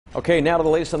Okay, now to the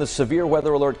latest on the severe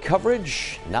weather alert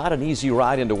coverage. Not an easy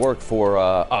ride into work for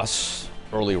us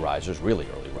early risers, really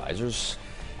early risers.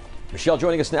 Michelle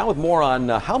joining us now with more on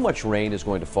how much rain is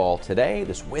going to fall today,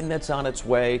 this wind that's on its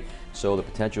way, so the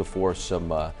potential for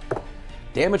some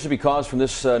damage to be caused from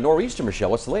this nor'easter.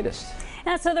 Michelle, what's the latest?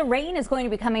 So the rain is going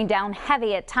to be coming down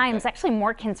heavy at times. Actually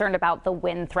more concerned about the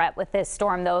wind threat with this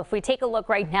storm, though. If we take a look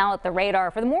right now at the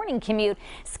radar for the morning commute,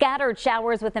 scattered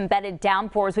showers with embedded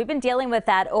downpours. We've been dealing with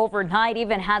that overnight,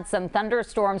 even had some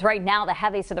thunderstorms. Right now the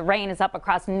heaviest of the rain is up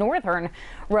across northern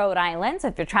Rhode Island. So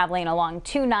if you're traveling along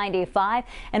 295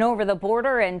 and over the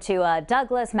border into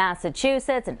Douglas,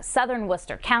 Massachusetts, and southern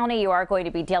Worcester County, you are going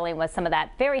to be dealing with some of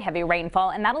that very heavy rainfall,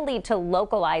 and that'll lead to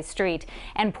localized street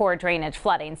and poor drainage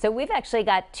flooding. So we've actually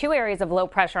got two areas of low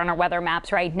pressure on our weather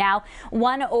maps right now.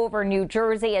 One over New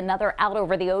Jersey, another out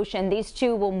over the ocean. These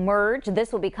two will merge.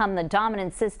 This will become the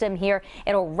dominant system here.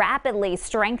 It'll rapidly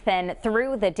strengthen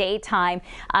through the daytime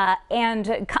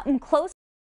and come close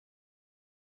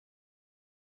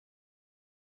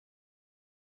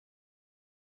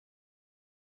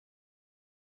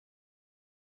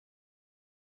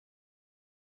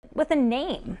with a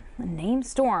name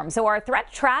storm. So our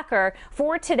threat tracker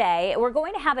for today, we're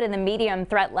going to have it in the medium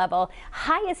threat level.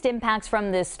 Highest impacts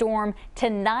from this storm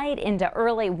tonight into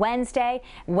early Wednesday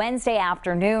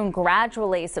afternoon,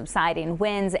 gradually subsiding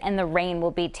winds, and the rain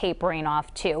will be tapering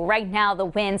off too. Right now the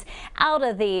winds out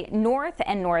of the north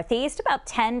and northeast about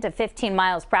 10 to 15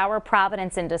 miles per hour.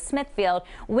 Providence into Smithfield.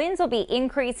 Winds will be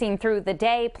increasing through the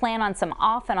day. Plan on some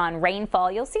off and on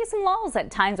rainfall. You'll see some lulls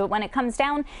at times, but when it comes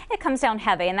down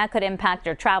heavy, and that could impact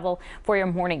your travel for your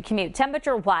morning commute.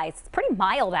 Temperature wise, it's pretty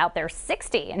mild out there.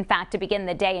 60 in fact to begin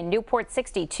the day in Newport,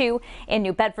 62 in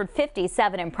New Bedford,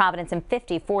 57 in Providence, and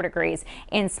 54 degrees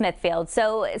in Smithfield.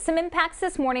 So some impacts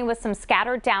this morning with some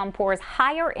scattered downpours.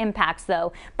 Higher impacts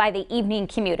though by the evening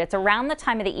commute. It's around the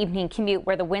time of the evening commute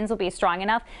where the winds will be strong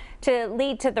enough to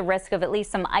lead to the risk of at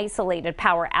least some isolated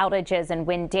power outages and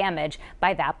wind damage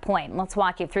by that point. Let's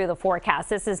walk you through the forecast.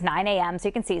 This is 9 a.m. so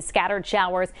you can see scattered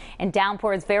showers and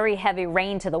downpours, very heavy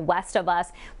rain to the west of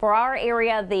us. For our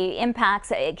area, the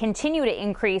impacts continue to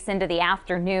increase into the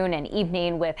afternoon and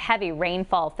evening with heavy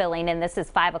rainfall filling in. This is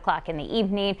 5 o'clock in the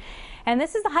evening. And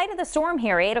this is the height of the storm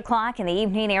here, 8 o'clock in the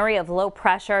evening. Area of low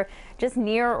pressure just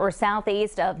near or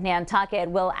southeast of Nantucket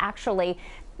will actually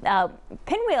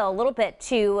pinwheel a little bit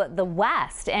to the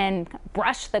west and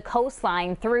brush the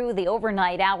coastline through the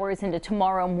overnight hours into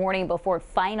tomorrow morning before it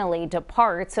finally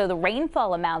departs. So the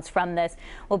rainfall amounts from this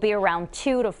will be around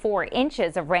 2 to 4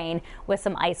 inches of rain with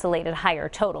some isolated higher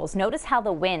totals. Notice how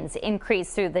the winds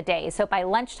increase through the day. So by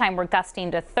lunchtime we're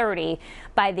gusting to 30.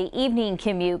 By the evening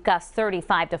commute, gusts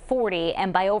 35 to 40,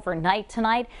 and by overnight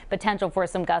tonight, potential for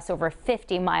some gusts over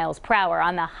 50 miles per hour.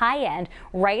 On the high end,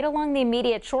 right along the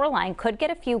immediate shoreline, could get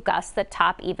a few gusts that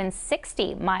top even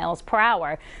 60 miles per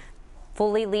hour.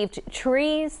 Fully leaved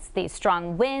trees, these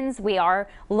strong winds, we are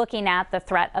looking at the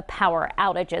threat of power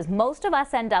outages. Most of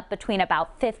us end up between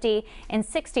about 50 and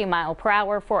 60 miles per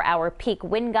hour for our peak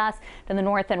wind gusts. To the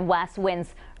north and west,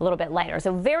 winds a little bit lighter.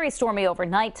 So very stormy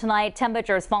overnight tonight.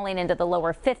 Temperatures falling into the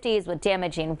lower 50s with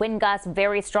damaging wind gusts.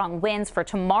 Very strong winds for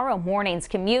tomorrow morning's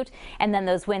commute, and then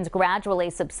those winds gradually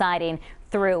subsiding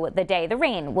through the day. The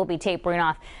rain will be tapering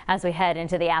off as we head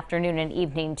into the afternoon and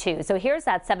evening too. So here's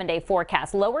that 7-day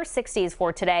forecast. Lower 60s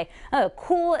for today. A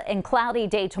cool and cloudy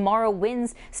day tomorrow.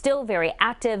 Winds still very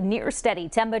active, near steady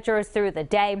temperatures through the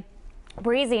day.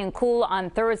 Breezy and cool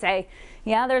on Thursday.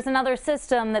 Yeah, there's another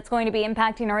system that's going to be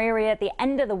impacting our area at the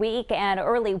end of the week and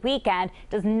early weekend.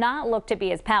 Does not look to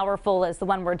be as powerful as the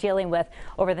one we're dealing with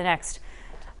over the next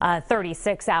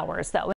 36 hours though.